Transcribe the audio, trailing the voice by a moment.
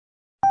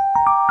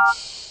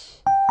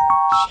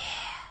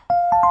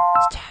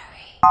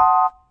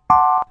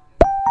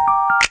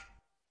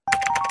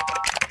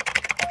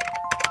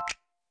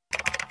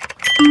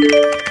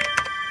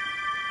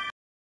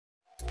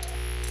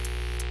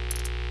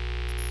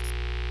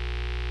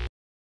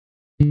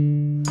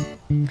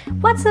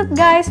What's up,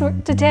 guys?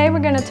 Today we're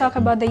going to talk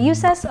about the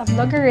uses of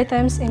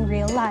logarithms in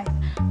real life,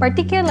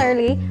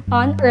 particularly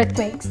on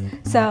earthquakes.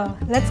 So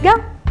let's go!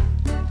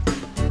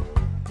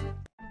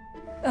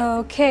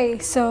 Okay,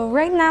 so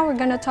right now we're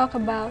going to talk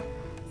about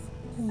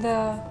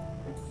the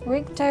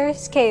Richter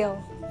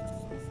scale.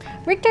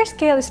 Richter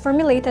scale is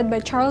formulated by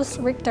Charles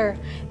Richter.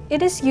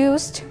 It is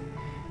used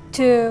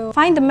to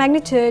find the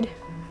magnitude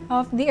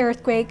of the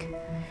earthquake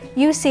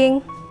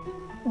using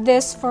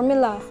this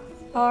formula.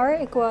 R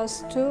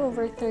equals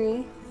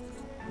 2/3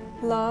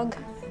 log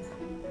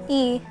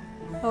E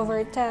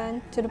over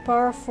 10 to the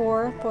power of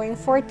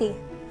 4.40,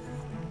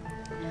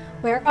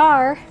 where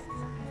R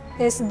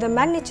is the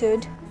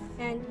magnitude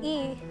and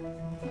E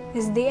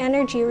is the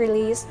energy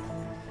released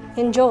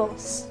in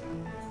joules.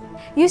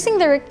 Using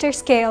the Richter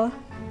scale,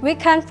 we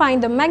can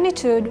find the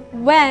magnitude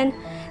when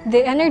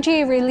the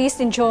energy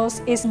released in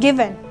joules is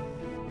given.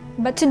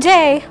 But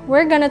today,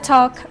 we're gonna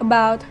talk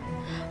about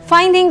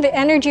finding the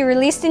energy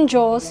released in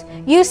joules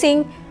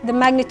using the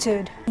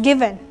magnitude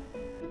given.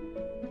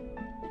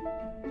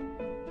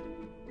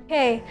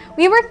 Okay,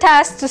 we were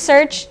tasked to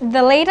search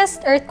the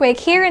latest earthquake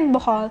here in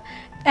Bohol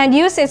and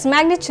use its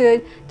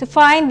magnitude to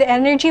find the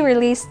energy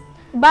released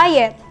by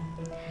it.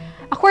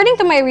 According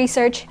to my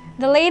research,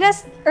 the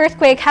latest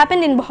earthquake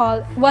happened in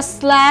Bohol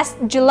was last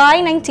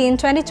July 19,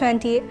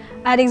 2020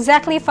 at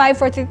exactly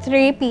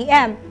 5:43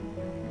 p.m.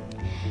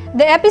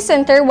 The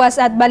epicenter was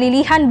at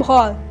Balilihan,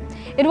 Bohol.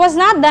 It was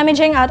not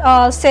damaging at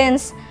all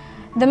since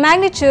the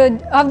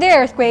magnitude of the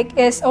earthquake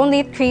is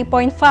only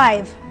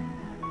 3.5.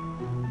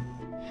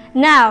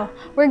 Now,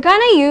 we're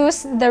gonna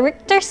use the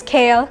Richter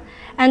scale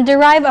and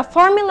derive a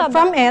formula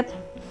from it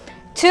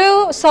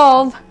to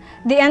solve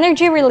the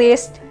energy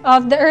released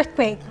of the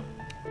earthquake.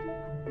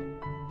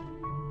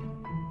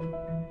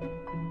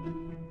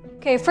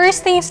 Okay,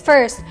 first things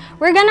first,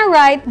 we're gonna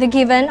write the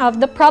given of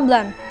the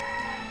problem,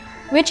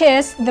 which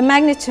is the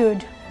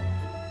magnitude.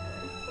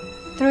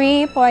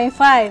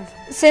 3.5.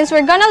 Since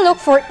we're gonna look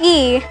for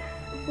E,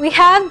 we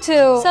have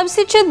to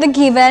substitute the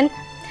given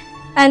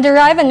and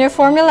derive a new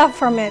formula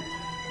from it.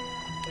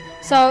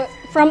 So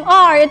from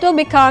R, it will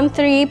become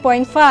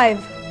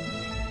 3.5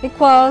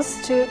 equals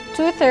to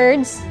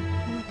 2/3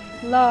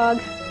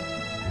 log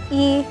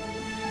E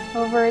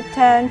over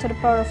 10 to the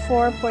power of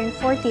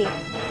 4.40.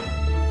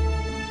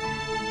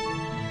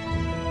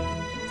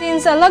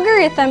 Since a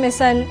logarithm is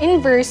an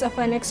inverse of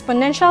an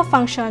exponential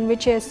function,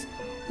 which is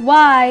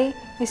y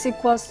is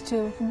equals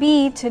to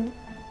b to the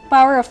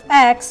power of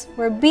x,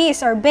 where b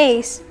is our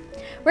base,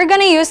 we're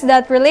gonna use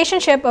that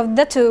relationship of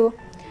the two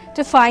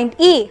to find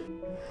E.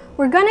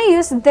 We're gonna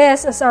use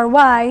this as our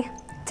y,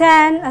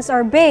 10 as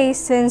our base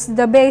since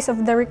the base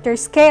of the Richter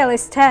scale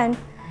is 10,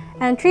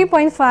 and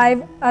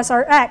 3.5 as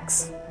our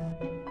x.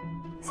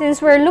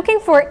 Since we're looking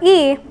for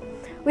E,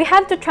 we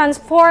have to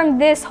transform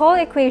this whole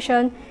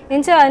equation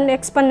into an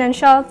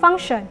exponential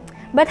function.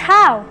 But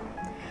how?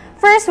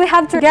 First, we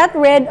have to get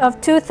rid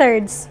of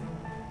 2/3.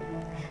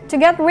 To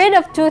get rid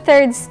of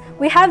 2/3,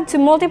 we have to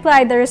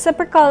multiply the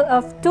reciprocal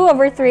of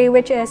 2/3,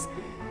 which is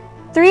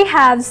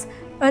 3/2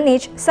 on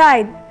each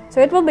side.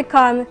 So it will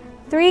become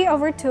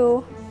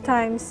 3/2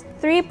 times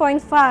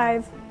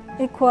 3.5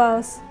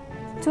 equals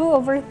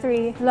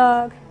 2/3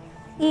 log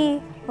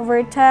E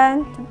over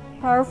 10 to the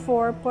power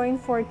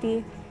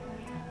 4.40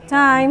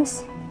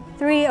 times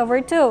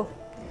 3/2.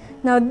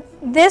 Now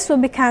this will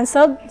be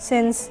cancelled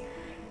since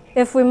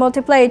if we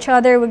multiply each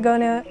other, we're going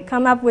to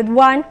come up with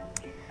 1.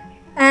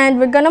 And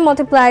we're going to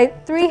multiply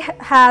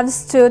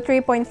 3/2 to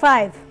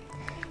 3.5.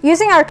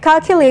 Using our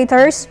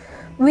calculators,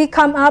 we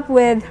come up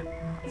with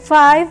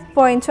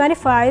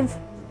 5.25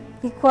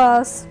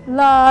 equals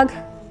log,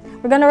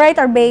 we're going to write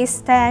our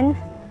base 10,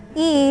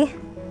 E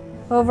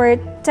over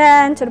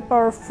 10 to the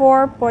power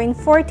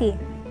 4.40.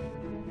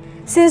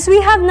 Since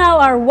we have now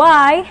our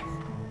y,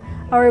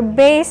 our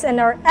base, and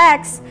our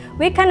x,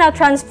 we can now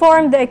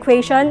transform the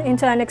equation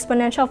into an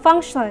exponential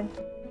function,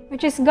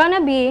 which is going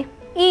to be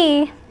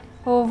E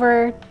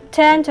over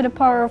 10 to the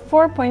power of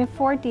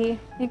 4.40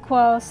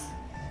 equals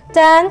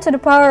 10 to the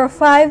power of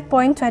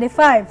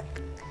 5.25.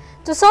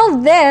 To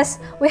solve this,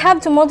 we have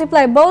to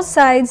multiply both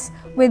sides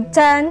with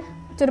 10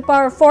 to the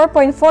power of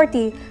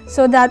 4.40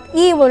 so that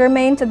E will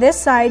remain to this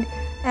side,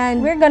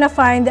 and we're gonna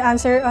find the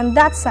answer on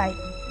that side.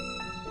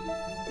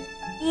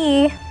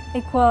 E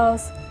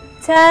equals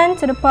 10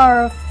 to the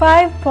power of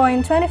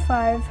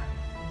 5.25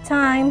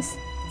 times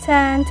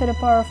 10 to the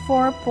power of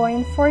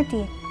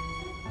 4.40.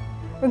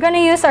 We're going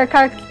to use our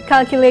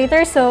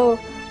calculator so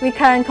we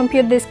can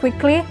compute this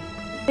quickly.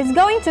 It's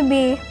going to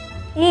be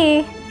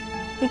E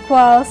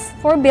equals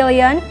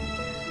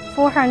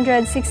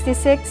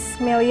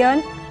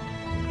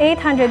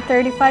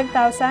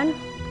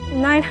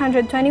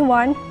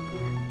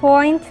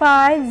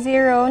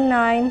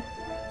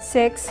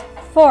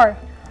 4,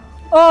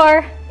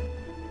 or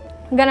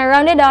I'm gonna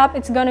round it up.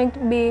 It's going to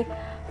be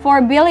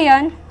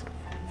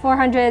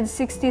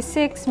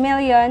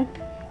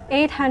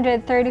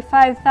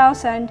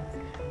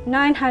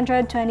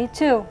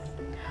 4,466,835,922.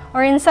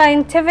 Or in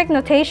scientific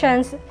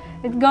notations,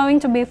 it's going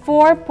to be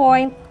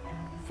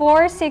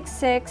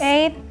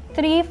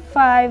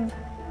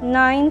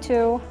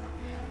 4.466,835,922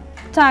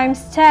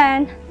 times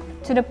 10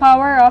 to the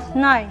power of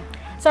 9.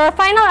 So our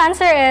final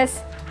answer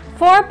is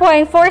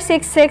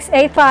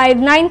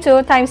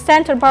 4.4668592 times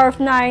 10 to the power of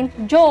 9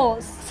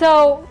 joules.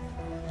 So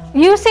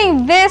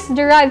using this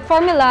derived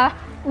formula,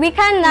 we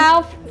can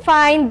now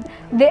find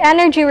the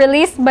energy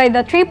released by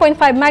the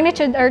 3.5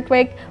 magnitude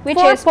earthquake, which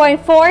is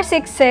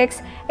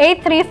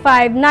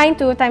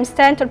 4.466,835,92 times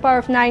 10 to the power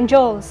of 9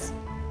 joules.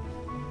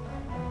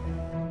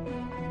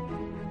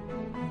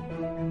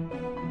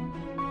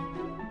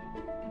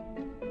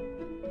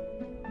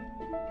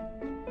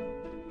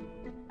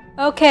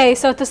 Okay,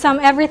 so to sum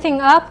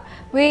everything up,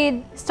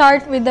 we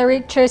start with the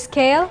Richter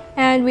scale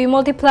and we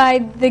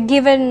multiplied the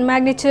given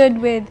magnitude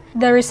with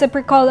the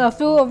reciprocal of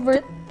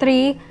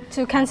 2/3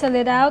 to cancel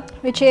it out,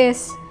 which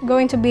is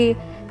going to be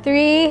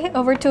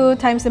 3/2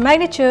 times the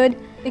magnitude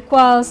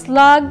equals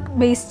log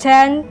base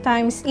 10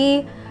 times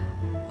e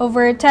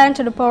over 10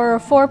 to the power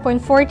of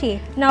 4.40.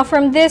 Now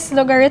from this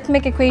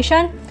logarithmic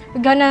equation,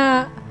 we're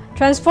gonna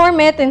transform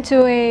it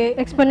into a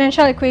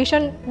exponential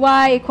equation,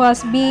 y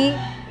equals b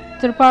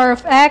to the power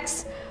of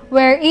x,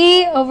 where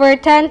e over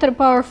 10 to the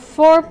power of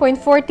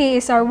 4.40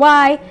 is our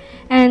y,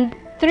 and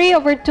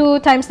 3/2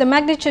 times the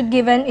magnitude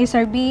given is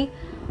our b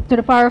to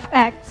the power of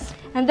x.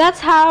 And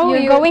that's how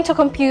you're going to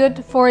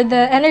compute for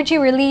the energy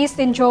released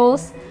in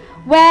joules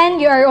when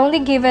you are only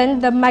given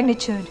the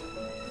magnitude.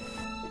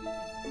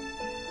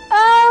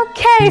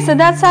 Okay, so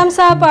that sums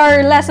up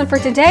our lesson for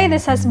today.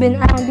 This has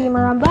been Andy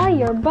Maramba,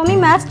 your bummy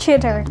math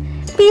tutor.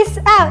 Peace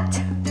out!